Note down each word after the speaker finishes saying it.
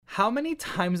How many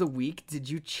times a week did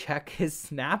you check his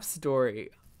Snap story?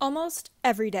 Almost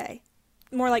every day.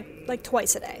 More like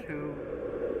twice a day. 2,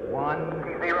 1,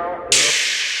 0.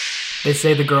 They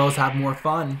say the girls have more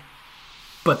fun,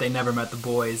 but they never met the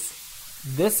boys.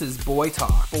 This is Boy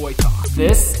Talk. Boy Talk.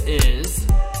 This is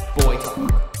Boy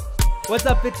Talk. What's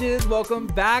up, bitches? Welcome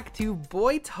back to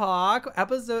Boy Talk,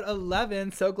 episode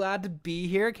 11. So glad to be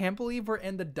here. Can't believe we're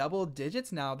in the double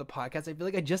digits now of the podcast. I feel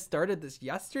like I just started this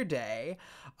yesterday.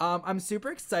 I'm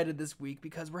super excited this week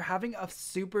because we're having a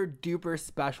super duper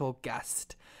special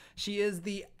guest. She is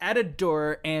the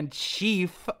editor and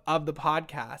chief of the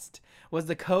podcast, was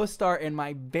the co-star in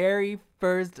my very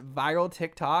first viral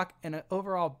TikTok, and an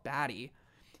overall baddie.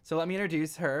 So let me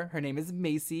introduce her. Her name is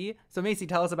Macy. So Macy,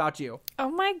 tell us about you. Oh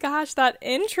my gosh, that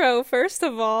intro, first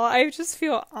of all, I just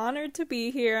feel honored to be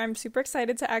here. I'm super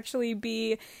excited to actually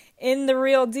be in the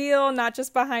real deal, not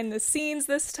just behind the scenes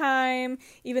this time,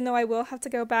 even though I will have to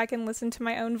go back and listen to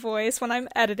my own voice when I'm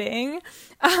editing.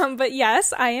 But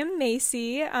yes, I am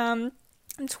Macy. I'm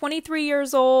 23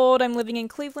 years old. I'm living in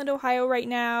Cleveland, Ohio right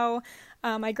now.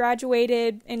 I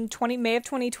graduated in May of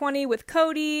 2020 with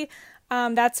Cody.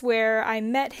 That's where I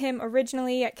met him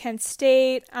originally at Kent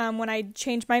State when I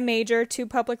changed my major to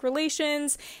public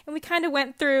relations, and we kind of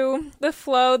went through the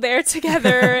flow there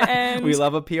together. And we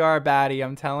love a PR baddie,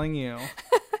 I'm telling you.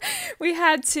 We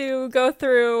had to go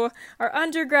through our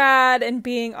undergrad and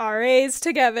being RAs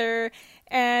together.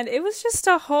 And it was just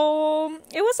it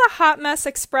was a hot mess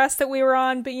express that we were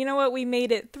on, but you know what? We made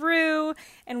it through,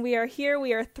 and we are here.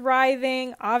 We are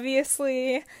thriving,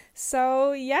 obviously.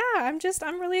 So yeah,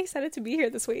 I'm really excited to be here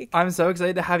this week. I'm so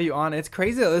excited to have you on. It's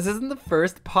crazy though. This isn't the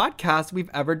first podcast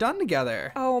we've ever done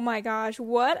together. Oh my gosh,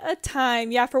 what a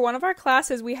time. Yeah, for one of our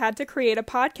classes, we had to create a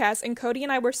podcast, and Cody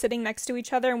and I were sitting next to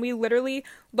each other, and we literally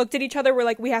looked at each other. We're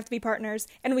like, we have to be partners,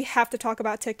 and we have to talk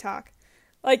about TikTok.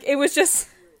 Like, it was just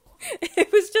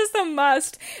a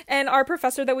must. And our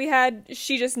professor that we had,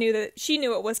 she knew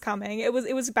it was coming. It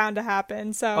was bound to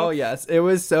happen. So oh yes, it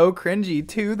was so cringy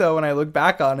too though when I look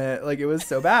back on it. Like, it was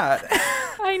so bad.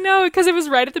 I know, because it was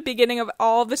right at the beginning of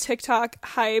all the TikTok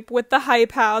hype with the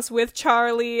Hype House with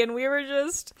Charlie, and we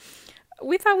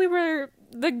thought we were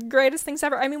the greatest things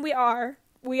ever. I mean, we are.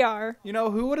 You know,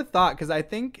 who would have thought? Because I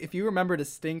think, if you remember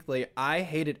distinctly, I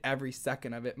hated every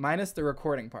second of it, minus the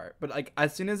recording part. But like,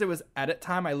 as soon as it was edit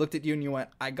time, I looked at you and you went,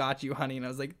 "I got you, honey," and I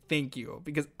was like, "Thank you,"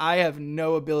 because I have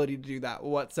no ability to do that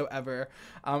whatsoever.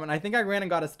 And I think I ran and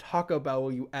got us Taco Bell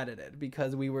while you edited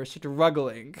because we were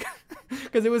struggling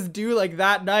because it was due like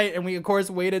that night, and we of course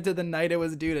waited to the night it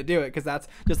was due to do it, because that's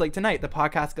just like tonight. The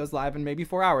podcast goes live in maybe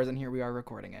 4 hours, and here we are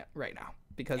recording it right now.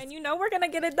 And we're gonna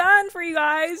get it done for you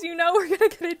guys. We're gonna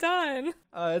get it done.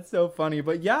 It's so funny.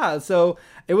 But yeah, so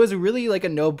it was really like a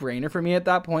no-brainer for me at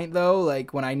that point though.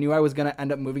 Like, when I knew I was gonna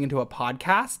end up moving into a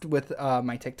podcast with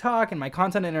my TikTok and my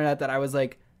content internet, that I was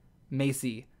like,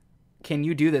 Macy, can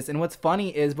you do this? And what's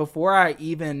funny is, before I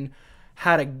even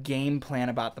had a game plan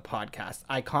about the podcast,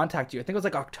 I contacted you. I think it was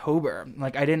like October.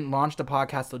 Like, I didn't launch the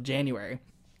podcast till January.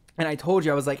 And I told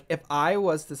you, I was like, if I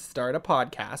was to start a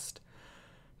podcast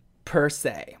per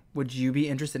se, would you be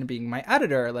interested in being my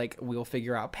editor? Like, we'll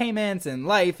figure out payments and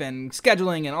life and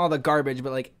scheduling and all the garbage,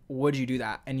 but like, would you do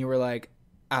that? And you were like,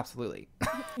 absolutely.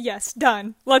 Yes,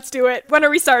 done. Let's do it. When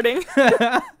are we starting?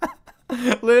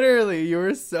 Literally, you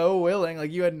were so willing.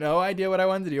 Like, you had no idea what I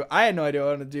wanted to do. I had no idea what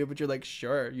I wanted to do, but you're like,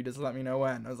 sure, you just let me know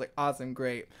when. I was like, awesome,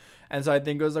 great. And so I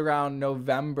think it was around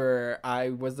November,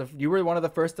 you were one of the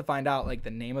first to find out like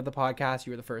the name of the podcast.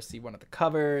 You were the first to see one of the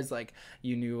covers. Like,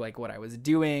 you knew like what I was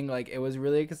doing. Like, it was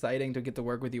really exciting to get to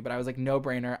work with you. But I was like, no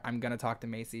brainer. I'm going to talk to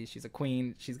Macy. She's a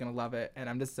queen. She's going to love it. And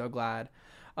I'm just so glad.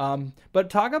 But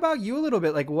talk about you a little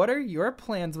bit. Like, what are your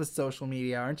plans with social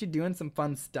media? Aren't you doing some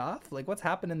fun stuff? Like, what's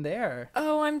happening there?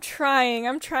 Oh, I'm trying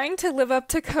to live up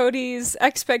to Cody's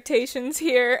expectations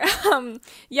here.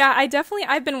 Yeah,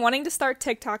 I've been wanting to start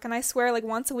TikTok, and I swear, like,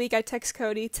 once a week I text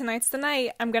Cody, tonight's the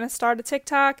night, I'm gonna start a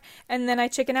TikTok, and then I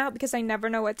chicken out because I never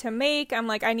know what to make. I'm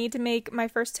like, I need to make my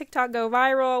first TikTok go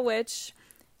viral, which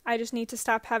I just need to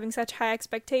stop having such high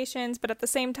expectations. But at the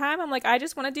same time, I'm like, I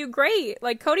just want to do great.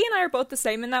 Like, Cody and I are both the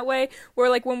same in that way,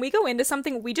 where like, when we go into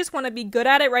something, we just want to be good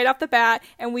at it right off the bat,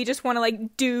 and we just want to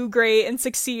like do great and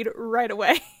succeed right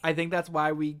away. I think that's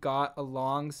why we got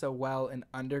along so well in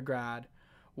undergrad,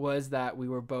 was that we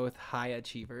were both high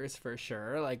achievers for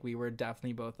sure. Like, we were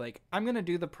definitely both like, I'm going to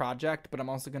do the project, but I'm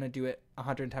also going to do it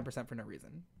 110% for no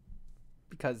reason,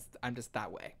 because I'm just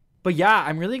that way. But yeah,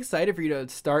 I'm really excited for you to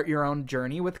start your own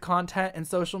journey with content and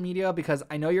social media because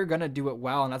I know you're going to do it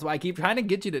well. And that's why I keep trying to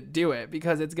get you to do it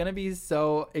because it's going to be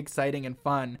so exciting and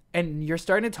fun. And you're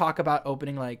starting to talk about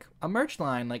opening like a merch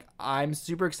line. Like, I'm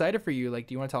super excited for you. Like,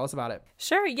 do you want to tell us about it?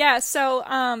 Sure, yeah. So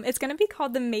it's going to be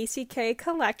called the Macy K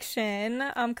Collection.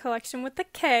 Collection with the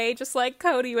K, just like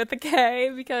Cody with the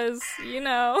K, because, you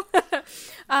know.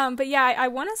 But yeah, I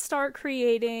want to start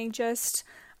creating just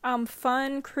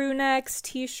fun crew necks,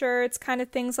 t-shirts, kind of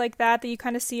things like that you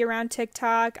kind of see around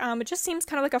TikTok. It just seems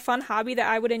kind of like a fun hobby that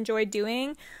I would enjoy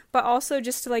doing, but also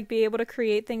just to like be able to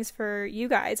create things for you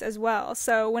guys as well.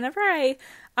 So whenever I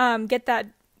get that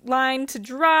line to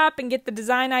drop and get the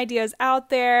design ideas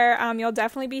out there, you'll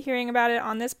definitely be hearing about it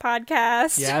on this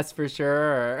podcast. Yes, for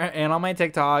sure. And on my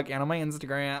TikTok and on my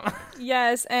Instagram.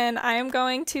 Yes, and I am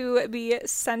going to be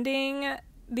sending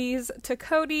these to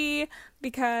Cody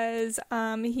because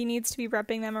he needs to be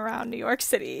repping them around New York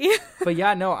City. But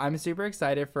yeah, no, I'm super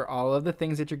excited for all of the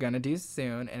things that you're going to do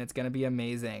soon, and it's going to be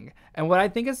amazing. And what I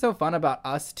think is so fun about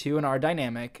us too and our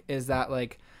dynamic is that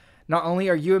like not only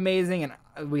are you amazing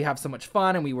and we have so much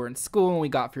fun and we were in school and we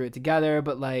got through it together,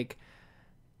 but like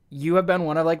you have been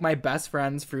one of like my best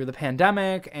friends through the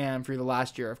pandemic and through the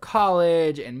last year of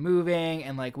college and moving,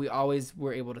 and like we always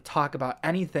were able to talk about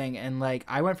anything. And like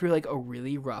I went through like a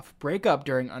really rough breakup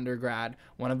during undergrad,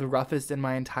 one of the roughest in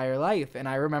my entire life, and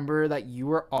I remember that you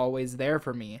were always there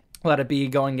for me. Let it be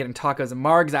going getting tacos and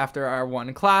margs after our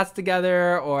one class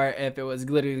together, or if it was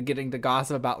literally getting to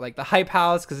gossip about like the Hype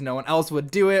House because no one else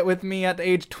would do it with me at the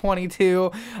age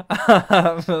 22.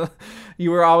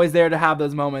 You were always there to have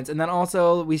those moments. And then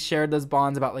also we shared those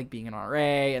bonds about like being an RA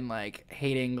and like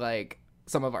hating like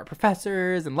some of our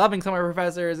professors and loving some of our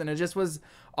professors, and it just was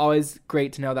always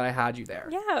great to know that I had you there.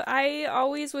 Yeah, I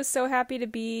always was so happy to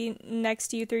be next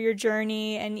to you through your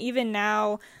journey, and even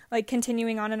now, like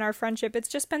continuing on in our friendship, it's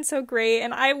just been so great.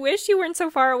 And I wish you weren't so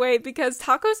far away because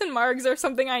tacos and margs are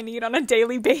something I need on a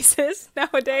daily basis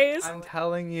nowadays. I'm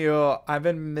telling you, I've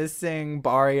been missing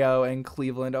Barrio in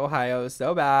Cleveland, Ohio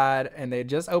so bad, and they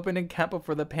just opened in Kent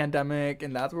before the pandemic,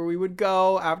 and that's where we would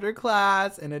go after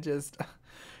class, and it's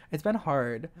been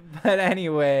hard. But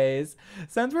anyways,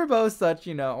 since we're both such,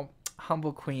 you know,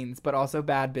 humble queens, but also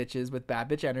bad bitches with bad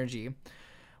bitch energy,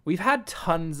 we've had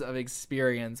tons of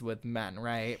experience with men,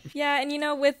 right? Yeah, and you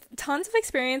know, with tons of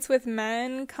experience with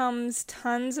men comes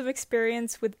tons of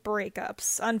experience with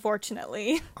breakups,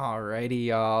 unfortunately. Alrighty,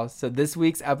 y'all. So this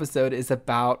week's episode is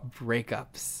about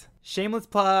breakups. Shameless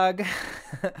plug.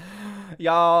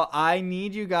 Y'all, I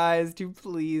need you guys to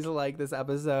please like this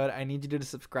episode. I need you to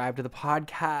subscribe to the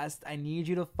podcast. I need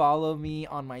you to follow me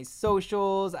on my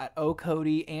socials at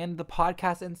OCody and the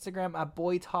podcast Instagram at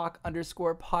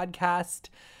boytalk_podcast.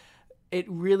 It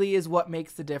really is what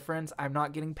makes the difference. I'm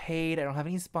not getting paid. I don't have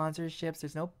any sponsorships.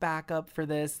 There's no backup for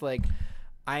this. Like,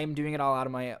 I am doing it all out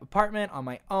of my apartment on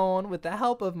my own with the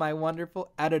help of my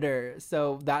wonderful editor.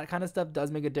 So that kind of stuff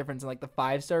does make a difference. And like the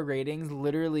 5-star ratings,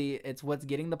 literally, it's what's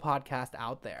getting the podcast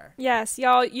out there. Yes,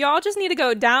 y'all just need to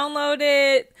go download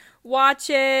it,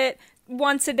 watch it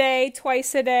once a day,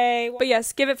 twice a day. But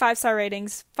yes, give it 5-star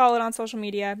ratings. Follow it on social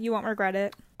media. You won't regret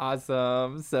it.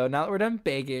 Awesome. So now that we're done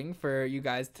begging for you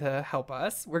guys to help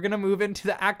us, we're going to move into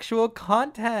the actual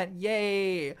content.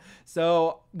 Yay.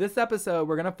 So this episode,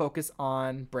 we're going to focus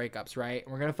on breakups, right?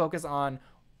 We're going to focus on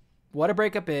what a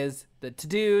breakup is, the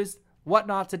to-dos, what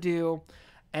not to do,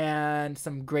 and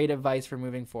some great advice for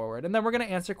moving forward. And then we're going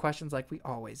to answer questions like we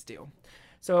always do.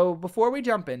 So before we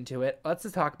jump into it, let's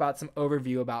just talk about some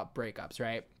overview about breakups,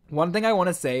 right? One thing I want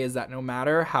to say is that no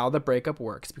matter how the breakup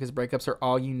works, because breakups are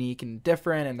all unique and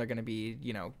different, and they're going to be,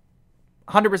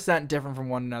 100% different from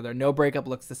one another. No breakup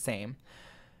looks the same.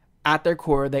 At their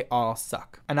core, they all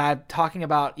suck. And I'm talking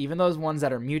about even those ones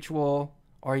that are mutual,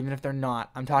 or even if they're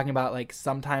not. I'm talking about like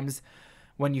sometimes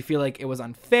when you feel like it was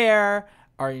unfair,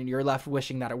 or you're left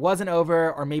wishing that it wasn't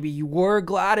over, or maybe you were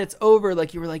glad it's over.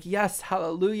 Like you were like, yes,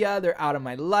 hallelujah, they're out of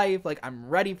my life. Like I'm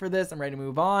ready for this. I'm ready to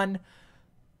move on.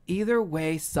 Either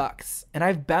way sucks. And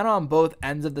I've been on both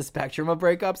ends of the spectrum of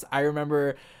breakups. I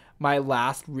remember my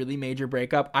last really major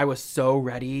breakup. I was so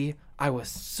ready. I was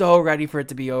so ready for it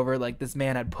to be over. Like this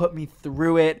man had put me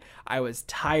through it. I was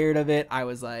tired of it. I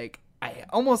was like, I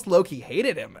almost low-key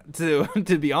hated him to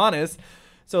be honest.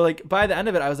 So like by the end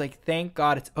of it, I was like, thank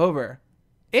God it's over.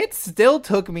 It still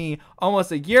took me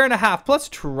almost a year and a half plus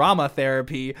trauma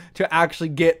therapy to actually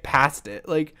get past it.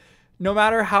 Like no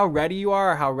matter how ready you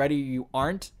are or how ready you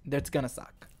aren't, that's gonna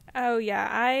suck. Oh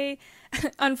yeah,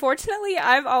 unfortunately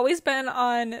I've always been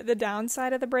on the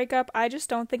downside of the breakup. I just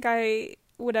don't think I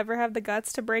would ever have the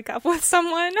guts to break up with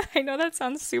someone. I know that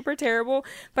sounds super terrible,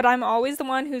 but I'm always the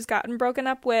one who's gotten broken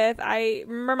up with. I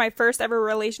remember my first ever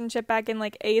relationship back in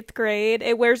like 8th grade.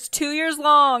 It wears 2 years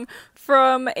long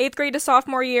from 8th grade to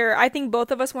sophomore year. I think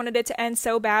both of us wanted it to end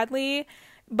so badly,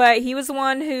 but he was the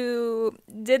one who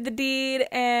did the deed,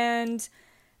 and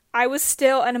I was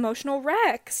still an emotional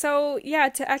wreck. So yeah,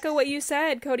 to echo what you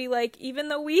said, Cody, like, even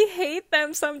though we hate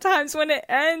them sometimes when it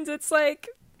ends, it's like,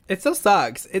 it still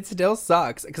sucks. It still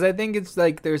sucks. Because I think it's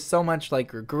like there's so much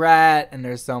like regret, and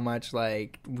there's so much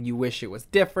like you wish it was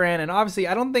different. And obviously,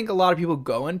 I don't think a lot of people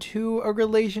go into a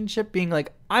relationship being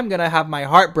like, I'm going to have my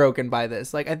heart broken by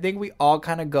this. Like, I think we all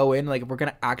kind of go in like, if we're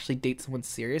going to actually date someone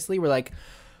seriously, we're like,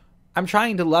 I'm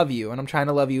trying to love you, and I'm trying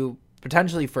to love you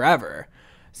potentially forever.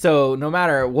 So no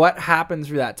matter what happens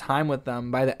through that time with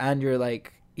them, by the end, you're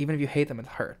like, even if you hate them, it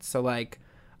hurts. So like,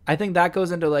 I think that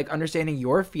goes into like understanding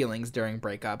your feelings during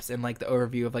breakups, and like the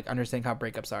overview of like understanding how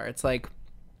breakups are. It's like,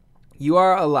 you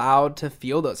are allowed to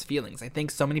feel those feelings. I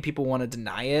think so many people want to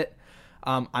deny it.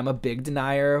 I'm a big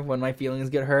denier when my feelings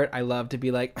get hurt. I love to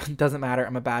be like, doesn't matter,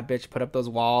 I'm a bad bitch, put up those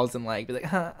walls and like be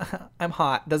like, I'm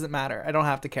hot, doesn't matter, I don't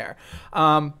have to care.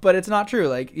 But it's not true.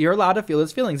 Like, you're allowed to feel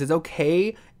those feelings. It's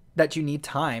okay that you need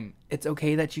time. It's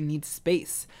okay that you need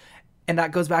space. And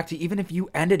that goes back to, even if you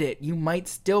ended it, you might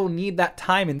still need that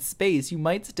time and space. You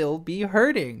might still be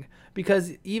hurting,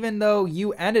 because even though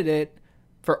you ended it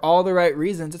for all the right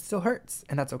reasons, it still hurts,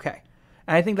 and that's okay.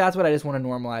 And I think that's what I just want to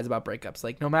normalize about breakups.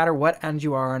 Like, no matter what end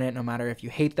you are on it, no matter if you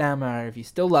hate them or if you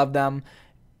still love them,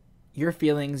 your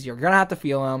feelings, you're going to have to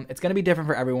feel them. It's going to be different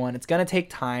for everyone. It's going to take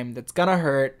time. That's going to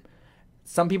hurt.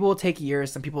 Some people will take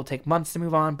years. Some people will take months to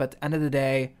move on. But at the end of the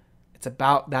day, it's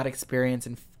about that experience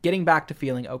and getting back to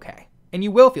feeling okay. And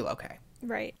you will feel okay.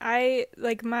 Right. I,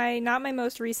 like, not my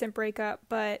most recent breakup,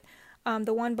 but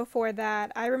the one before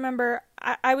that, I remember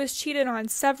I was cheated on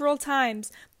several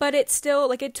times, but it still,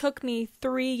 like, it took me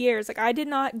 3 years. Like, I did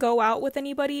not go out with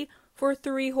anybody for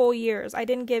 3 whole years. I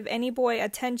didn't give any boy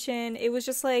attention. It was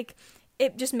just like,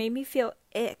 it just made me feel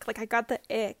ick. Like, I got the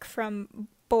ick from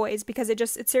boys because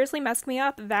it seriously messed me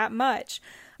up that much.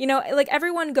 You know, like,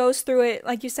 everyone goes through it.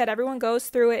 Like you said, everyone goes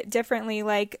through it differently.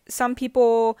 Like, some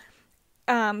people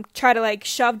try to like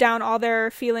shove down all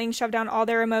their feelings, shove down all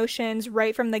their emotions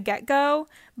right from the get-go.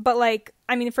 But like,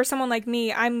 I mean, for someone like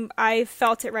me, I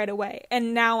felt it right away,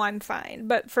 and now I'm fine.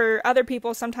 But for other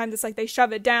people, sometimes it's like they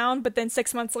shove it down, but then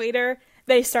 6 months later,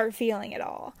 they start feeling it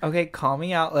all. Okay, call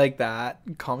me out like that.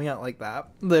 Call me out like that.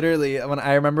 Literally, when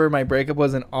I remember my breakup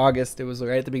was in August, it was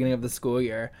right at the beginning of the school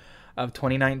year of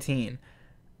 2019.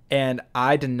 And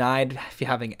I denied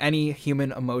having any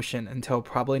human emotion until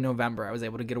probably November. I was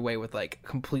able to get away with like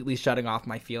completely shutting off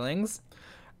my feelings.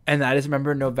 And I just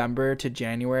remember November to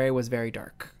January was very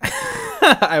dark.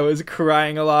 I was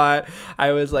crying a lot.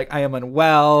 I was like, I am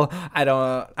unwell. I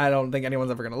don't think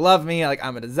anyone's ever going to love me. Like,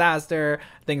 I'm a disaster.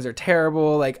 Things are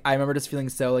terrible. Like, I remember just feeling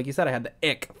so, like you said, I had the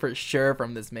ick for sure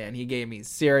from this man. He gave me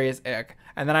serious ick.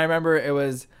 And then I remember it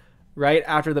was right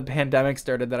after the pandemic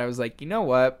started that I was like, you know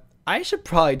what? I should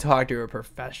probably talk to a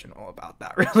professional about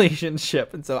that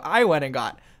relationship. And so I went and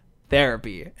got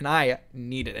therapy, and I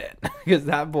needed it because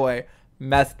that boy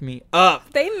messed me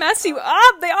up. They mess you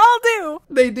up. They all do.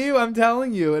 They do. I'm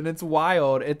telling you. And it's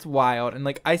wild. It's wild. And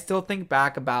like, I still think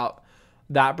back about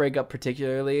that breakup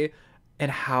particularly and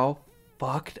how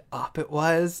fucked up it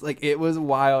was. Like, it was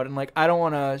wild. And like, I don't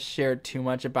want to share too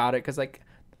much about it because like,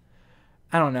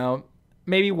 I don't know.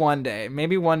 Maybe one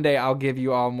day I'll give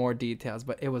you all more details,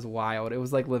 but it was wild. It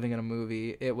was like living in a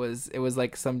movie. It was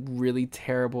like some really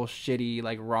terrible, shitty,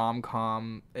 like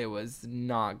rom-com. It was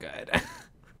not good.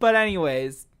 But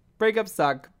anyways, breakups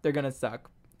suck. They're gonna suck.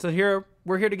 So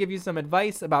we're here to give you some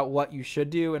advice about what you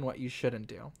should do and what you shouldn't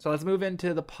do. So let's move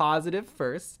into the positive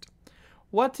first.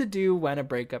 What to do when a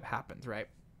breakup happens, right?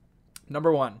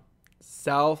 Number 1,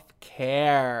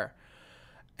 self-care.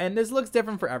 And this looks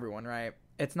different for everyone, right?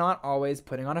 It's not always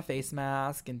putting on a face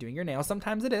mask and doing your nails.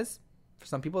 Sometimes it is. For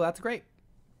some people, that's great.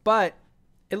 But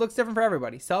it looks different for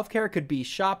everybody. Self-care could be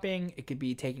shopping. It could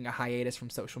be taking a hiatus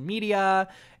from social media.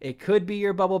 It could be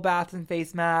your bubble bath and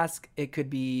face mask. It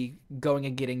could be going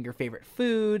and getting your favorite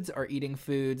foods or eating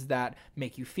foods that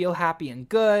make you feel happy and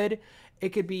good. It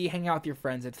could be hanging out with your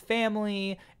friends and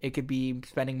family. It could be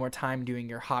spending more time doing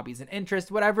your hobbies and interests.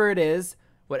 Whatever it is,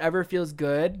 whatever feels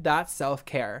good, that's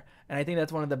self-care. And I think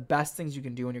that's one of the best things you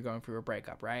can do when you're going through a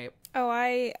breakup, right? Oh,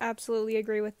 I absolutely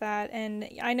agree with that. And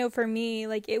I know for me,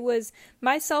 like, it was,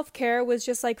 my self-care was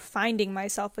just like finding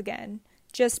myself again.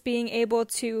 Just being able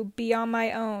to be on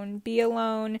my own, be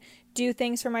alone, do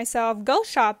things for myself, go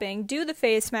shopping, do the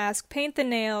face mask, paint the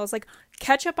nails, like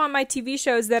catch up on my TV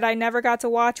shows that I never got to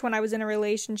watch when I was in a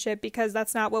relationship because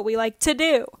that's not what we like to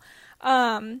do.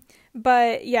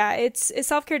 But yeah, it's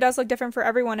self-care does look different for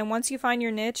everyone, and once you find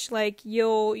your niche, like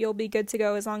you'll be good to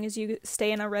go as long as you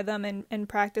stay in a rhythm and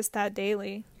practice that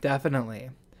daily.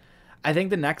 Definitely. I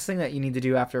think the next thing that you need to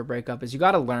do after a breakup is you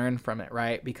got to learn from it,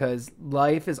 right? Because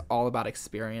life is all about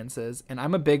experiences. And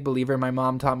I'm a big believer. My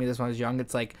mom taught me this when I was young.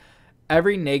 It's like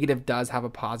every negative does have a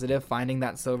positive, finding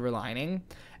that silver lining.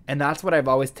 And that's what I've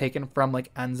always taken from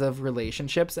like ends of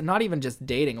relationships, and not even just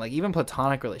dating, like even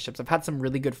platonic relationships. I've had some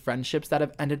really good friendships that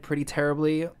have ended pretty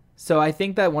terribly. So I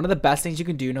think that one of the best things you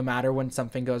can do no matter when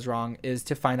something goes wrong is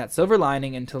to find that silver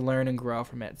lining and to learn and grow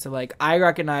from it. So like I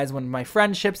recognize when my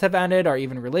friendships have ended or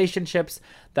even relationships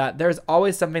that there's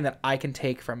always something that I can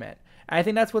take from it. And I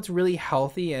think that's what's really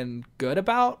healthy and good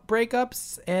about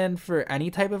breakups and for any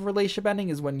type of relationship ending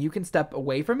is when you can step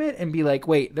away from it and be like,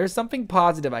 wait, there's something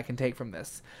positive I can take from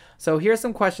this. So here's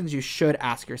some questions you should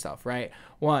ask yourself, right?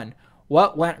 1,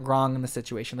 what went wrong in the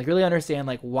situation? Like really understand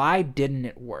like why didn't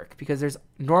it work? Because there's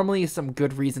normally some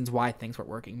good reasons why things weren't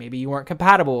working. Maybe you weren't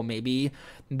compatible. Maybe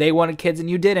they wanted kids and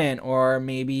you didn't. Or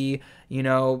maybe, you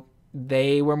know,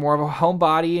 they were more of a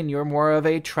homebody and you're more of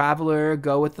a traveler,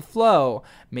 go with the flow.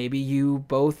 Maybe you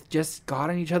both just got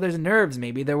on each other's nerves.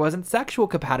 Maybe there wasn't sexual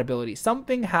compatibility.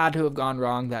 Something had to have gone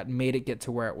wrong that made it get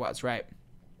to where it was, right?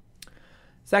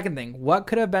 Second thing, what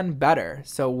could have been better?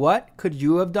 So what could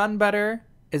you have done better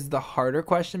is the harder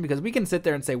question, because we can sit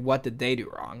there and say, what did they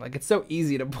do wrong? Like it's so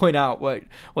easy to point out what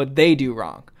they do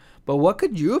wrong. But what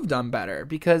could you have done better?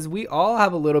 Because we all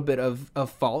have a little bit of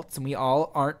faults and we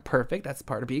all aren't perfect. That's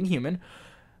part of being human.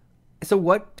 So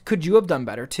what could you have done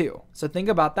better too? So think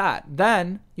about that.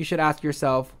 Then you should ask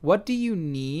yourself, what do you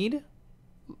need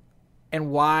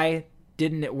and why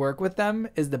didn't it work with them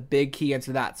is the big key answer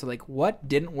to that. So like what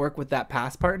didn't work with that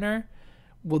past partner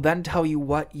will then tell you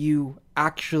what you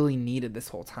actually needed this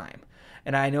whole time.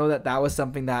 And I know that that was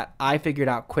something that I figured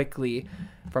out quickly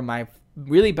from my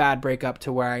really bad breakup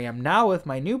to where I am now with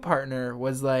my new partner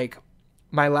was like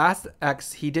my last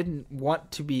ex, he didn't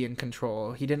want to be in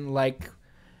control. He didn't like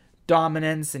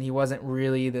dominance and he wasn't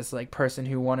really this like person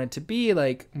who wanted to be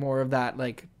like more of that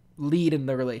like lead in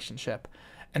the relationship.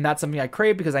 And that's something I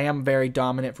crave because I am very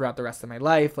dominant throughout the rest of my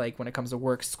life. Like when it comes to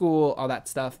work, school, all that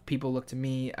stuff, people look to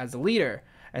me as a leader.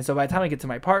 And so by the time I get to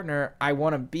my partner, I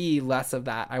want to be less of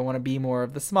that. I want to be more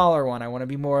of the smaller one. I want to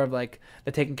be more of like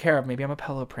the taken care of. Maybe I'm a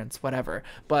pillow prince, whatever.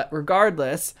 But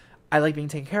regardless, I like being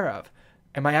taken care of.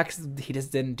 And my ex, he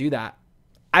just didn't do that.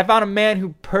 I found a man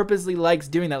who purposely likes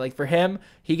doing that. Like for him,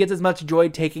 he gets as much joy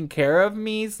taking care of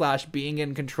me / being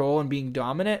in control and being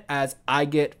dominant as I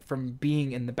get from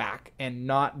being in the back and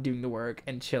not doing the work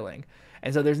and chilling.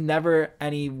 And so there's never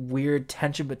any weird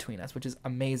tension between us, which is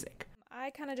amazing. I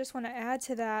kind of just want to add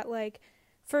to that, like,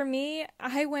 for me,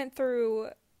 I went through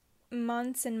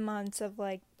months and months of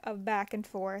back and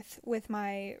forth with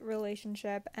my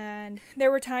relationship, and there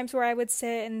were times where I would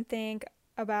sit and think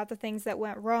about the things that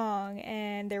went wrong,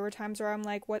 and there were times where I'm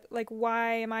like,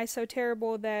 why am I so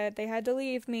terrible that they had to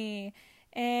leave me?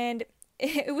 And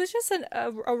it was just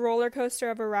a roller coaster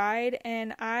of a ride,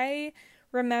 and I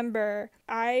remember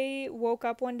I woke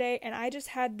up one day and I just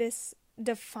had this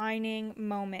defining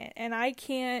moment, and I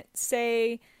can't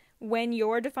say when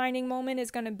your defining moment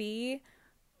is going to be,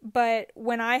 but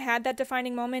when I had that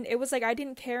defining moment, it was like I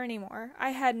didn't care anymore. I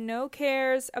had no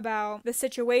cares about the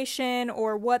situation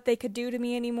or what they could do to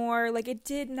me anymore. Like it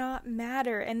did not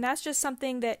matter. And that's just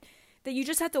something that you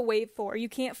just have to wait for. You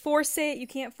can't force it. You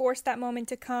can't force that moment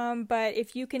to come. But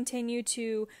if you continue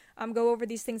to go over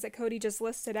these things that Cody just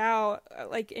listed out,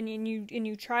 and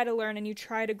you try to learn and you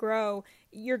try to grow,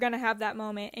 you're going to have that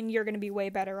moment and you're going to be way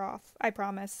better off. I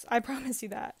promise. I promise you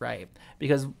that. Right.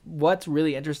 Because what's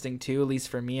really interesting too, at least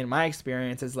for me in my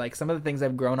experience, is like some of the things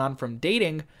I've grown on from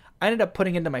dating, I ended up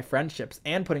putting into my friendships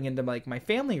and putting into like my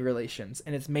family relations,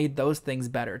 and it's made those things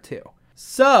better too.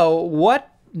 So what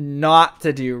not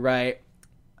to do, right?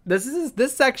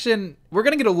 This section, we're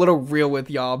gonna get a little real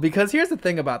with y'all, because here's the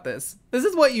thing about this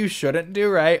is what you shouldn't do,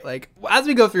 right? Like as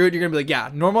we go through it, you're gonna be like, yeah,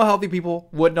 normal healthy people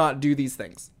would not do these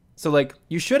things, so like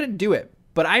you shouldn't do it.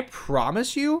 But I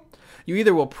promise you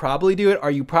either will probably do it,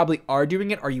 or you probably are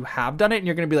doing it, or you have done it, and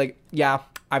you're gonna be like, yeah,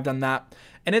 I've done that.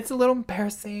 And it's a little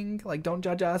embarrassing. Like, don't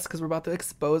judge us because we're about to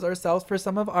expose ourselves for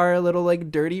some of our little like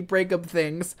dirty breakup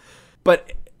things,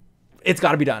 but it's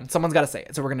got to be done. Someone's got to say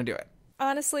it. So we're going to do it.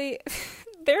 Honestly,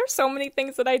 there are so many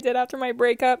things that I did after my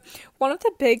breakup. One of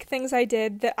the big things I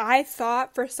did that I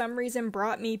thought for some reason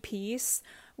brought me peace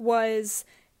was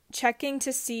checking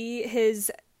to see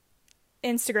his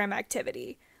Instagram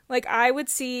activity. Like, I would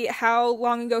see how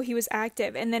long ago he was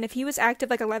active. And then if he was active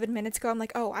like 11 minutes ago, I'm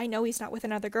like, oh, I know he's not with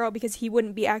another girl because he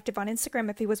wouldn't be active on Instagram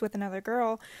if he was with another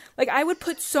girl. Like, I would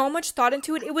put so much thought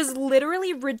into it. It was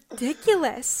literally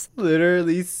ridiculous.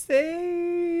 Literally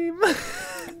same.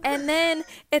 And then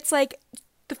it's like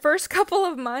the first couple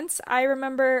of months, I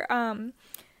remember,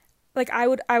 like I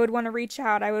would want to reach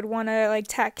out. I would want to like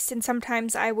text, and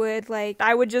sometimes I would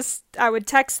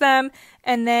text them,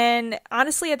 and then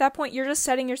honestly at that point you're just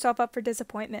setting yourself up for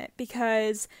disappointment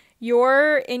because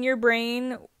you're in your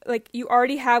brain, like you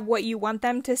already have what you want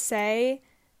them to say,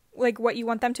 like what you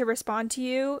want them to respond to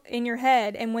you in your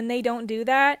head, and when they don't do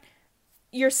that,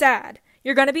 you're sad.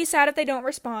 You're going to be sad if they don't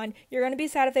respond. You're going to be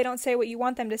sad if they don't say what you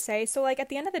want them to say. So like at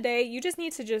the end of the day, you just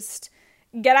need to just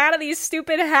get out of these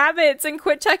stupid habits and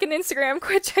quit checking Instagram,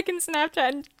 quit checking Snapchat,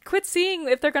 and quit seeing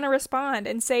if they're going to respond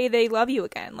and say they love you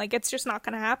again. Like, it's just not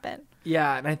going to happen.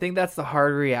 Yeah, and I think that's the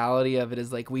hard reality of it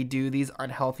is, like, we do these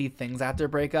unhealthy things after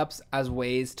breakups as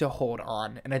ways to hold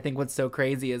on. And I think what's so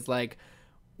crazy is, like,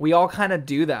 we all kind of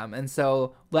do them. And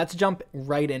so let's jump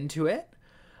right into it.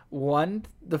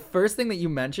 The first thing that you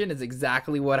mentioned is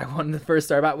exactly what I wanted to first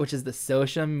start about, which is the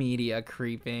social media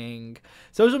creeping.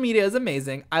 Social media is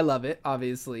amazing. I love it,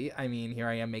 obviously. I mean, here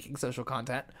I am making social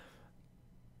content.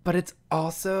 But it's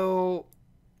also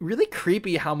really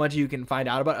creepy how much you can find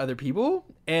out about other people.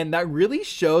 And that really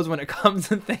shows when it comes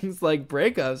to things like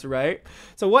breakups, right?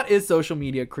 So what is social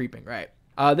media creeping, right?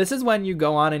 This is when you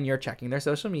go on and you're checking their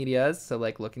social medias. So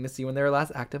like looking to see when they were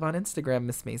last active on Instagram,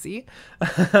 Miss Macy.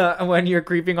 When you're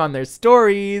creeping on their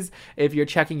stories, if you're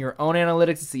checking your own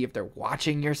analytics to see if they're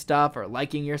watching your stuff or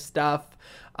liking your stuff.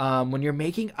 When you're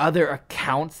making other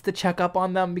accounts to check up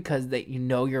on them because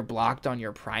you're blocked on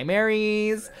your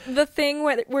primaries. The thing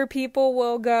where people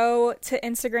will go to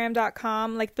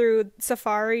Instagram.com like through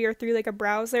Safari or through like a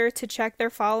browser to check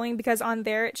their following because on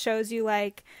there it shows you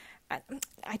like,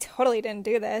 I totally didn't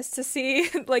do this to see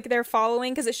like their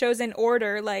following because it shows in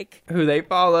order like who they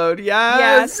followed.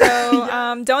 Yes. Yeah,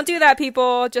 so don't do that,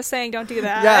 people. Just saying, don't do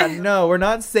that. Yeah, no, we're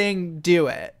not saying do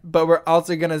it, but we're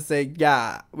also gonna say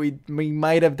yeah, we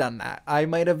might have done that. I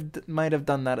might have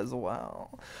done that as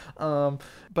well.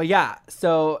 But yeah,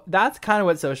 so that's kind of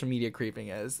what social media creeping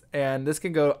is, and this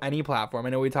can go any platform. I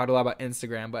know we talked a lot about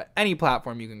Instagram, but any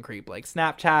platform you can creep. Like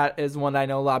Snapchat is one that I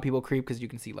know a lot of people creep because you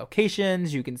can see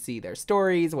locations, you can see their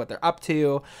stories, what they're up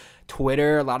to.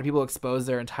 Twitter, a lot of people expose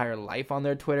their entire life on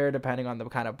their Twitter depending on the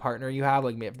kind of partner you have.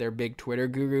 Like if they're big Twitter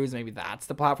gurus, maybe that's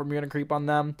the platform you're gonna creep on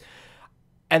them.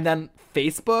 And then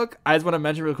Facebook, I just want to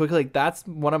mention real quickly, like that's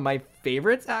one of my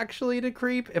favorites actually to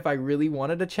creep if I really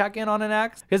wanted to check in on an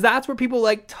ex. Because that's where people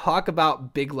like talk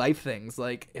about big life things,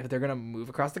 like if they're going to move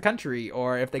across the country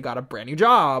or if they got a brand new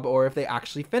job or if they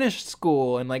actually finished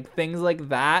school and like things like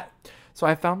that. So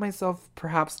I found myself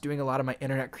perhaps doing a lot of my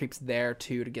internet creeps there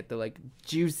too to get the like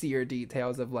juicier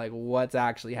details of like what's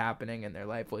actually happening in their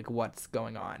life, like what's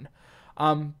going on.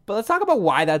 But let's talk about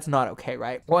why that's not okay,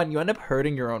 right? One, you end up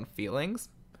hurting your own feelings.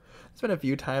 There's been a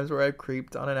few times where I've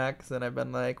creeped on an ex and I've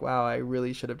been like, wow, I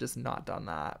really should have just not done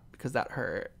that because that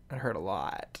hurt. It hurt a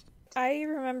lot. I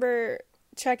remember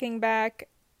checking back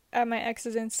at my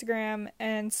ex's Instagram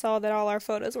and saw that all our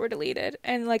photos were deleted.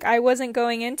 And like, I wasn't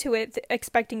going into it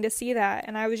expecting to see that.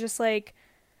 And I was just like,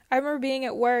 I remember being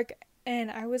at work and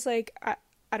I was like, I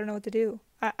don't know what to do.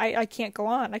 I can't go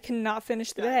on. I cannot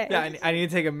finish the day. Yeah, I need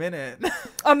to take a minute.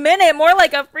 A minute? More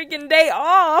like a freaking day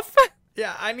off.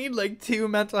 Yeah, I need like 2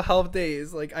 mental health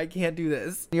days. Like, I can't do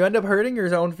this. You end up hurting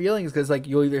your own feelings because, like,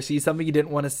 you'll either see something you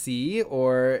didn't want to see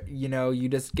or, you know, you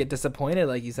just get disappointed.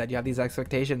 Like you said, you have these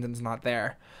expectations and it's not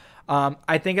there.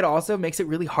 I think it also makes it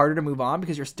really harder to move on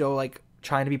because you're still, like,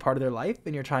 trying to be part of their life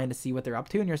and you're trying to see what they're up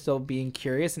to and you're still being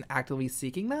curious and actively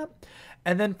seeking that.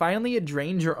 And then finally, it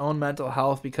drains your own mental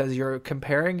health because you're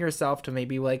comparing yourself to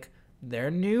maybe, like,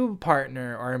 their new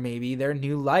partner or maybe their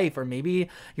new life, or maybe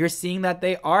you're seeing that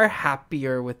they are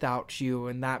happier without you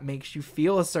and that makes you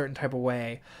feel a certain type of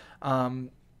way.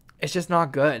 It's just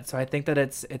not good. So I think that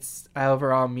it's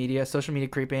overall social media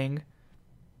creeping.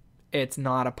 It's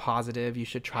not a positive. You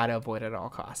should try to avoid it at all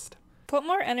costs. Put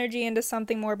more energy into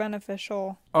something more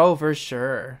beneficial. Oh, for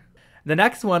sure. The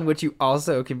next one, which you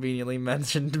also conveniently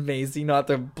mentioned, Macy, not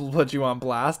to put you on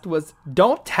blast, was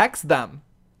don't text them.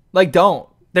 Like, don't.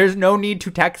 There's no need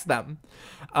to text them.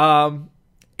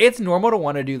 It's normal to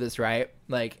want to do this, right?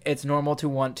 Like, it's normal to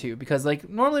want to, because like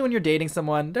normally when you're dating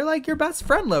someone, they're like your best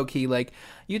friend low key. Like,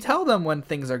 you tell them when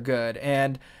things are good,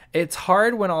 and it's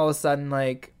hard when all of a sudden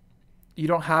like you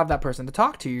don't have that person to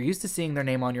talk to. You're used to seeing their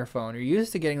name on your phone. You're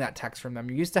used to getting that text from them.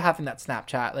 You're used to having that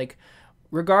Snapchat. Like,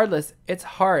 regardless, it's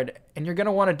hard and you're going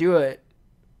to want to do it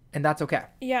And that's okay.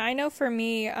 Yeah, I know for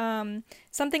me,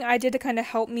 something I did to kind of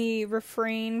help me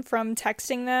refrain from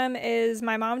texting them is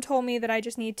my mom told me that I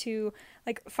just need to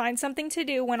like find something to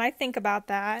do when I think about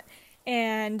that.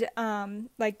 And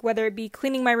like whether it be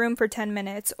cleaning my room for 10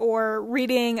 minutes or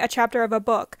reading a chapter of a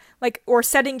book, like, or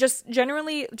setting just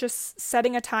generally just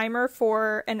setting a timer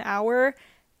for an hour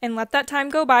and let that time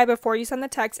go by before you send the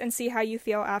text and see how you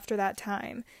feel after that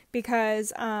time.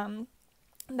 Because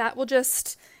that will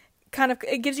just kind of,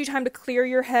 it gives you time to clear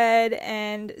your head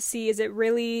and see, is it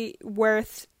really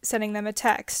worth sending them a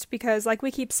text? Because like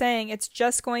we keep saying, it's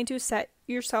just going to set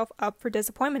yourself up for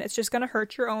disappointment. It's just going to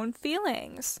hurt your own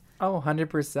feelings. Oh,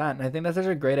 100%. I think that's such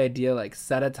a great idea. Like,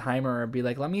 set a timer or be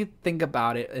like, let me think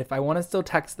about it. If I want to still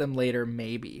text them later,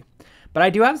 maybe. But I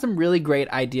do have some really great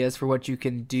ideas for what you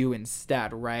can do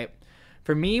instead, right?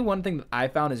 For me, one thing that I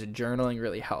found is journaling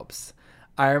really helps.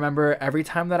 I remember every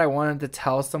time that I wanted to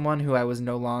tell someone who I was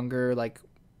no longer like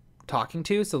talking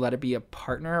to, so let it be a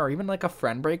partner or even like a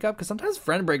friend breakup, because sometimes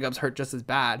friend breakups hurt just as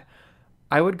bad,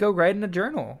 I would go write in a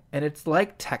journal, and it's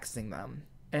like texting them.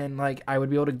 And like I would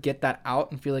be able to get that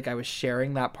out and feel like I was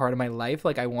sharing that part of my life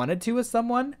like I wanted to with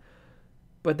someone,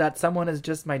 but that someone is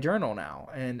just my journal now.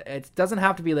 And it doesn't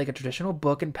have to be like a traditional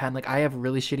book and pen. Like, I have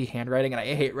really shitty handwriting and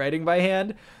I hate writing by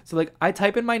hand. So like I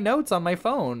type in my notes on my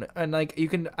phone, and like you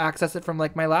can access it from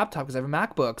like my laptop because I have a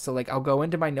MacBook. So like I'll go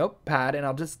into my notepad and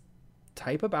I'll just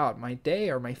type about my day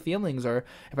or my feelings, or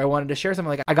if I wanted to share something,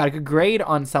 like I got a good grade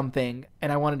on something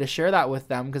and I wanted to share that with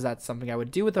them because that's something I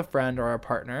would do with a friend or a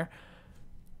partner,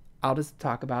 I'll just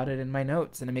talk about it in my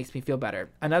notes and it makes me feel better.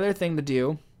 Another thing to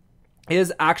do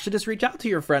is actually just reach out to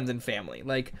your friends and family.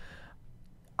 Like,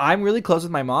 I'm really close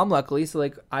with my mom, luckily, so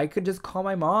like I could just call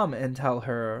my mom and tell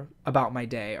her about my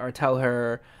day or tell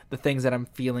her the things that I'm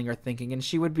feeling or thinking, and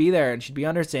she would be there and she'd be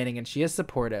understanding, and she is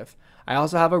supportive. I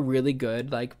also have a really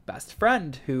good like best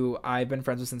friend who I've been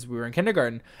friends with since we were in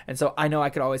kindergarten, and so I know I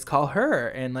could always call her.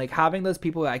 And like having those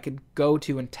people that I could go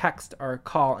to and text or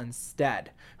call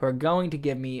instead, who are going to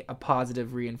give me a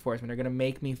positive reinforcement, are going to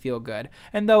make me feel good.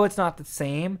 And though it's not the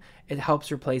same, it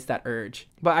helps replace that urge.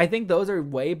 But I think those are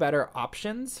way better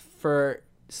options for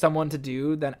someone to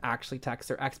do than actually text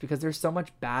their ex, because there's so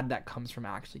much bad that comes from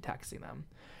actually texting them.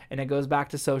 And it goes back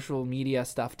to social media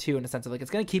stuff too, in a sense of like,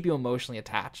 it's going to keep you emotionally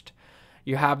attached.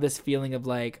 You have this feeling of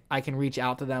like, I can reach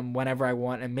out to them whenever I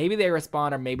want, and maybe they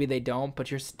respond or maybe they don't,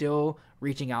 but you're still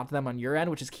reaching out to them on your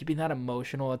end, which is keeping that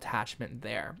emotional attachment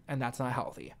there. And that's not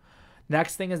healthy.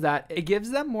 Next thing is that it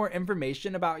gives them more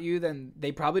information about you than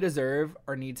they probably deserve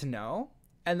or need to know.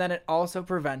 And then it also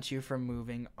prevents you from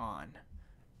moving on.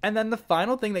 And then the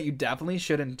final thing that you definitely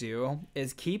shouldn't do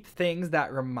is keep things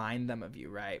that remind them of you,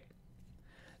 right?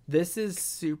 This is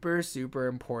super, super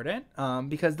important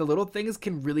because the little things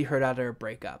can really hurt after a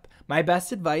breakup. My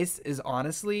best advice is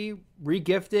honestly,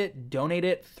 re-gift it, donate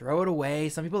it, throw it away.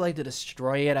 Some people like to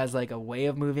destroy it as like a way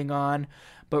of moving on.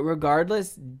 But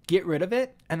regardless, get rid of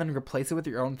it and then replace it with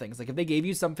your own things. Like if they gave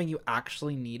you something you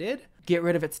actually needed, get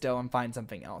rid of it still and find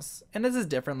something else. And this is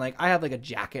different. Like I have like a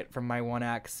jacket from my one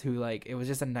ex who like, it was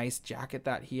just a nice jacket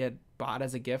that he had bought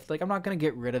as a gift. Like I'm not going to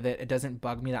get rid of it. It doesn't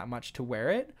bug me that much to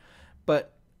wear it.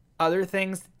 But other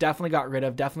things definitely got rid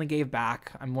of, definitely gave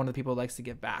back. I'm one of the people who likes to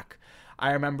give back.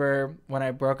 I remember when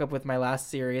I broke up with my last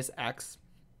serious ex,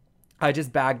 I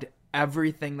just bagged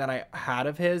everything that I had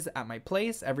of his at my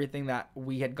place, everything that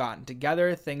we had gotten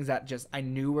together, things that just I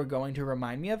knew were going to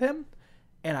remind me of him,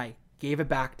 and I gave it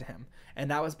back to him. And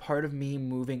that was part of me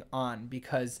moving on,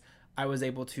 because I was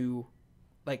able to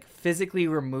like physically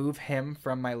remove him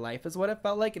from my life is what it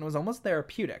felt like, and it was almost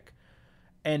therapeutic.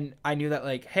 And I knew that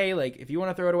like, hey, like if you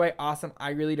want to throw it away, awesome, I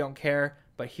really don't care,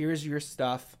 but here's your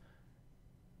stuff,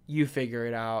 you figure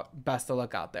it out, best of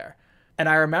luck out there. And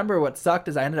I remember what sucked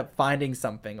is I ended up finding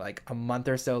something like a month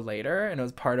or so later, and it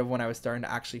was part of when I was starting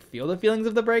to actually feel the feelings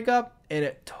of the breakup, and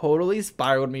it totally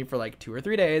spiraled me for like 2 or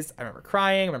 3 days. I remember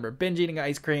crying, I remember binge eating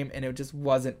ice cream, and it just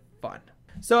wasn't fun.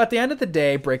 So at the end of the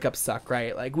day, breakups suck,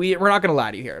 right? Like we're not gonna lie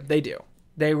to you here, they do.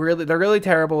 They're really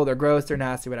terrible, they're gross, they're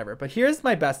nasty, whatever. But here's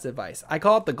my best advice. I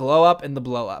call it the glow up and the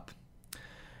blow up.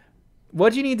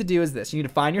 What you need to do is this. You need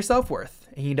to find your self-worth,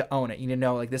 and you need to own it. You need to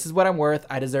know like, this is what I'm worth,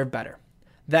 I deserve better.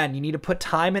 Then you need to put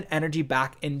time and energy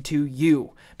back into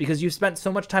you, because you've spent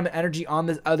so much time and energy on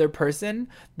this other person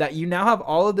that you now have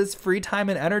all of this free time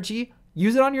and energy.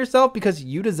 Use it on yourself because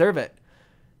you deserve it.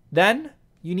 Then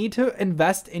you need to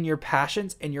invest in your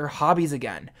passions and your hobbies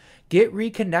again. Get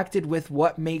reconnected with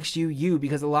what makes you you,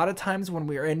 because a lot of times when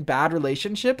we're in bad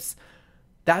relationships,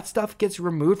 that stuff gets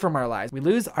removed from our lives. We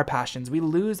lose our passions, we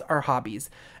lose our hobbies,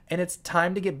 and it's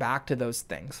time to get back to those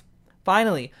things.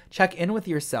 Finally, check in with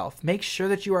yourself. Make sure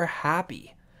that you are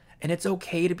happy. And it's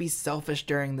okay to be selfish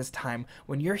during this time.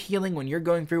 When you're healing, when you're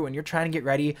going through, when you're trying to get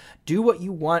ready, do what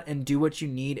you want and do what you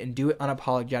need and do it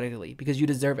unapologetically because you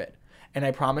deserve it. And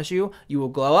I promise you, you will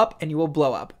glow up and you will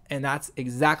blow up. And that's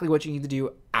exactly what you need to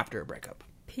do after a breakup.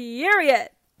 Period.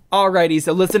 Alrighty,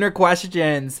 so listener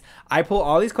questions. I pull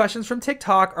all these questions from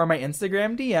TikTok or my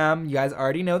Instagram DM. You guys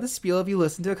already know the spiel if you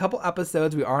listen to a couple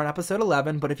episodes. We are on episode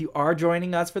 11, but if you are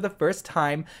joining us for the first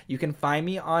time, you can find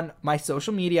me on my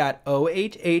social media at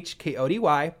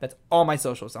OHHKODY. That's all my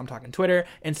socials. I'm talking Twitter,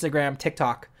 Instagram,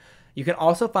 TikTok. You can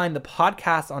also find the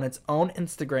podcast on its own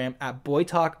Instagram at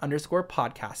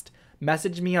boytalk_podcast.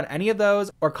 Message me on any of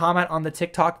those or comment on the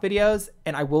TikTok videos,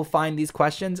 and I will find these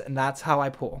questions, and that's how I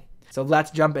pull. So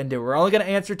let's jump into it. We're only going to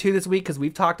answer 2 this week because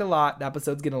we've talked a lot. The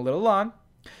episode's getting a little long.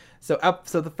 So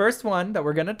the first one that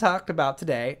we're going to talk about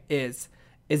today is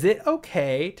it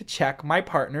okay to check my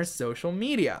partner's social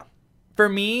media? For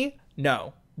me,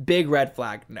 no. Big red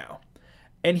flag, no.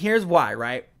 And here's why,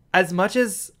 right? As much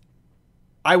as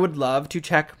I would love to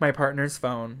check my partner's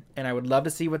phone and I would love to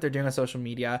see what they're doing on social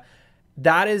media,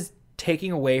 that is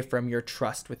taking away from your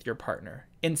trust with your partner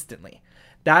instantly.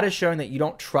 That is showing that you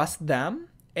don't trust them.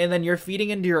 And then you're feeding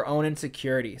into your own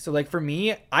insecurity. So like for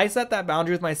me, I set that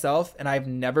boundary with myself and I've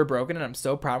never broken it. I'm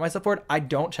so proud of myself for it. I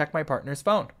don't check my partner's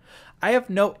phone. I have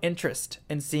no interest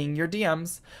in seeing your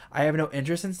DMs. I have no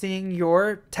interest in seeing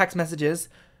your text messages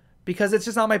because it's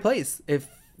just not my place. If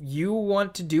you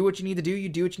want to do what you need to do, you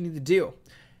do what you need to do.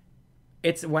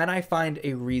 It's when I find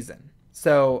a reason.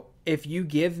 So if you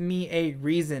give me a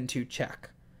reason to check,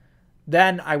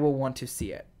 then I will want to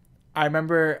see it. I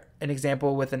remember an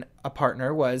example with a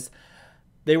partner was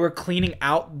they were cleaning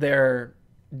out their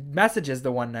messages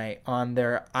the one night on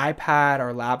their iPad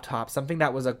or laptop, something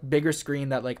that was a bigger screen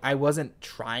that like I wasn't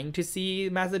trying to see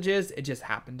messages. It just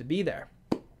happened to be there.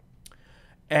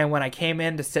 And when I came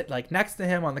in to sit like next to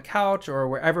him on the couch or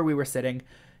wherever we were sitting,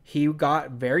 he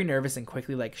got very nervous and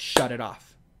quickly like shut it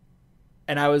off.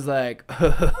 And I was like,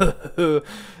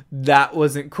 that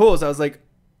wasn't cool. So I was like,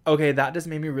 okay, that just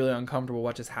made me really uncomfortable.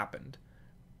 What just happened?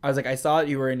 I was like, I saw that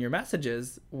you were in your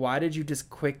messages. Why did you just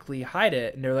quickly hide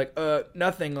it? And they're like,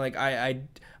 nothing. Like, I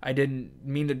didn't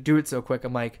mean to do it so quick.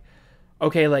 I'm like,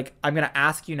 okay, like, I'm going to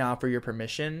ask you now for your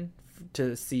permission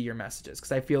to see your messages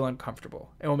because I feel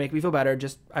uncomfortable. It will make me feel better.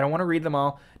 I don't want to read them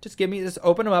all. Just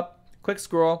open them up, quick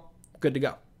scroll, good to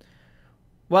go.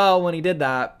 Well, when he did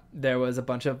that, there was a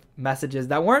bunch of messages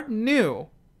that weren't new,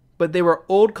 but they were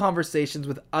old conversations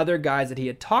with other guys that he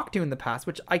had talked to in the past,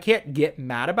 which I can't get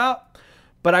mad about.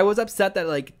 But I was upset that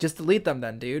like, just delete them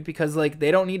then, dude, because like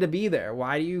they don't need to be there.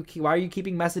 Why are you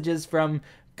keeping messages from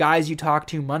guys you talked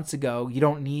to months ago? You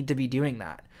don't need to be doing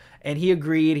that. And he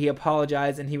agreed, he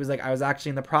apologized, and he was like, I was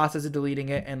actually in the process of deleting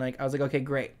it. And like, I was like, okay,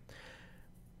 great.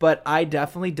 But I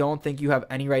definitely don't think you have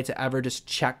any right to ever just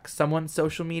check someone's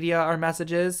social media or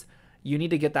messages. You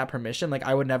need to get that permission. Like,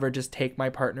 I would never just take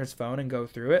my partner's phone and go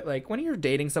through it. Like, when you're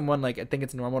dating someone, like, I think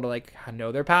it's normal to, like,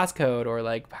 know their passcode or,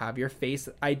 like, have your face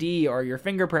ID or your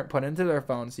fingerprint put into their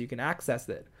phone so you can access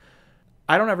it.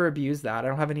 I don't ever abuse that. I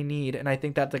don't have any need. And I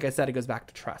think that, like I said, it goes back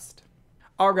to trust.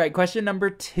 All right, question number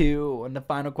 2, and the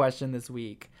final question this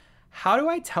week. How do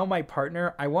I tell my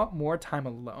partner I want more time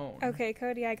alone? Okay,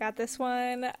 Cody, I got this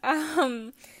one.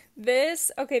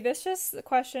 This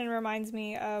question reminds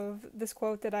me of this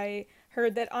quote that I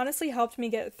heard that honestly helped me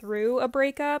get through a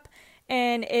breakup.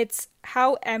 And it's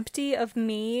how empty of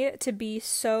me to be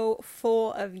so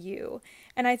full of you.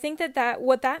 And I think that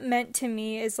what that meant to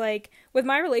me is like with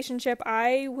my relationship,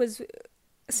 I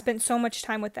spent so much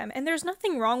time with them. And there's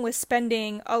nothing wrong with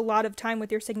spending a lot of time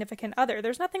with your significant other.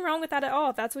 There's nothing wrong with that at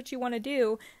all. If that's what you want to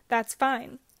do, that's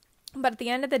fine. But at the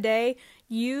end of the day,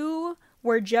 you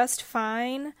were just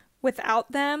fine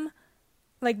without them,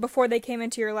 like before they came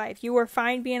into your life. You were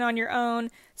fine being on your own.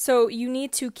 So you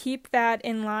need to keep that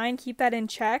in line, keep that in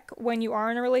check when you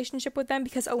are in a relationship with them,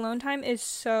 because alone time is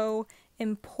so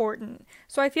important.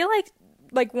 So I feel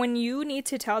like when you need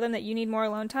to tell them that you need more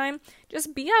alone time,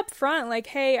 just be upfront. Like,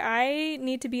 hey, I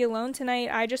need to be alone tonight.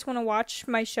 I just want to watch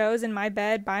my shows in my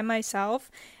bed by myself.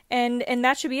 And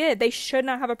that should be it. They should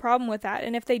not have a problem with that.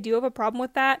 And if they do have a problem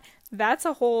with that, that's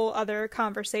a whole other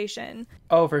conversation.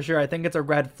 Oh, for sure. I think it's a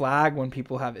red flag when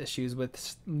people have issues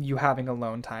with you having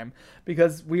alone time,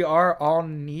 because we are all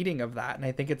needing of that. And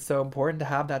I think it's so important to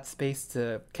have that space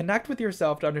to connect with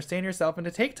yourself, to understand yourself, and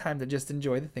to take time to just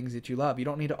enjoy the things that you love. You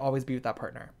don't need to always be with that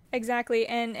partner. Exactly.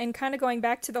 And kind of going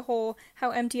back to the whole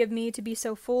how empty of me to be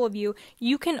so full of you,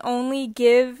 you can only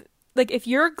give, like, if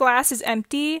your glass is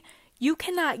empty, you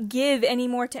cannot give any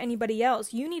more to anybody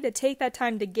else. You need to take that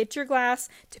time to get your glass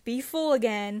to be full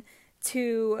again,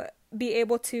 to be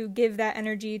able to give that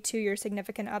energy to your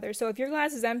significant other. So if your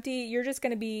glass is empty, you're just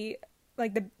going to be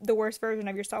like the worst version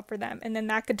of yourself for them, and then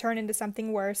that could turn into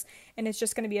something worse, and it's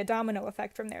just going to be a domino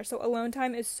effect from there. So alone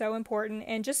time is so important,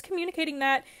 and just communicating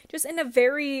that just in a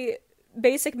very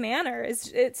basic manner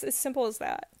it's as simple as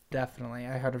that. Definitely,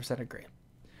 I 100% agree.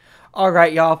 All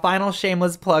right, y'all, final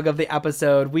shameless plug of the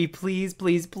episode. We please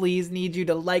need you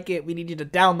to like it. We need you to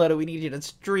download it. We need you to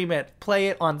stream it. Play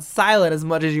it on silent as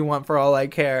much as you want, for all I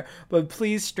care. But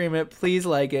please stream it. Please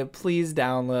like it. Please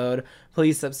download.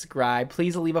 Please subscribe.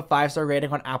 Please leave a 5-star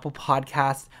rating on Apple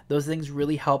Podcasts. Those things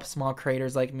really help small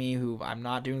creators like me, who I'm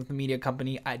not doing with the media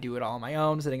company. I do it all on my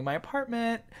own, sitting in my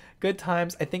apartment. Good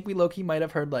times. I think we low-key might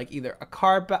have heard like either a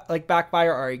car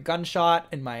backfire or a gunshot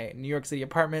in my New York City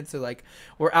apartment. So like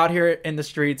we're out here in the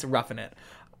streets roughing it.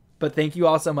 But thank you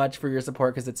all so much for your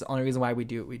support, because it's the only reason why we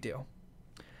do what we do.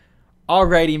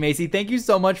 Alrighty, Macy, thank you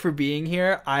so much for being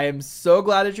here. I am so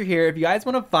glad that you're here. If you guys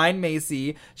want to find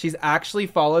Macy, she's actually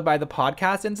followed by the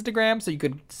podcast Instagram, so you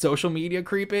could social media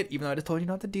creep it, even though I just told you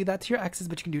not to do that to your exes,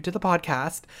 but you can do it to the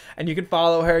podcast. And you can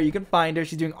follow her, you can find her.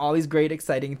 She's doing all these great,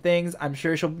 exciting things. I'm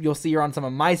sure you'll see her on some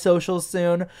of my socials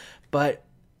soon. But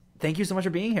thank you so much for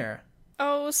being here.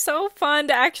 Oh, so fun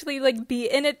to actually like be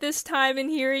in it this time and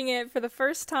hearing it for the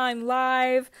first time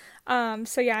live.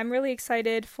 So yeah, I'm really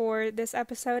excited for this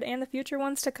episode and the future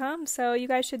ones to come. So you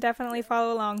guys should definitely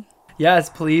follow along. Yes,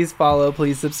 please follow,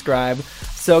 please subscribe.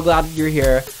 So glad that you're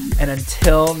here. And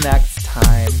until next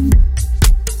time.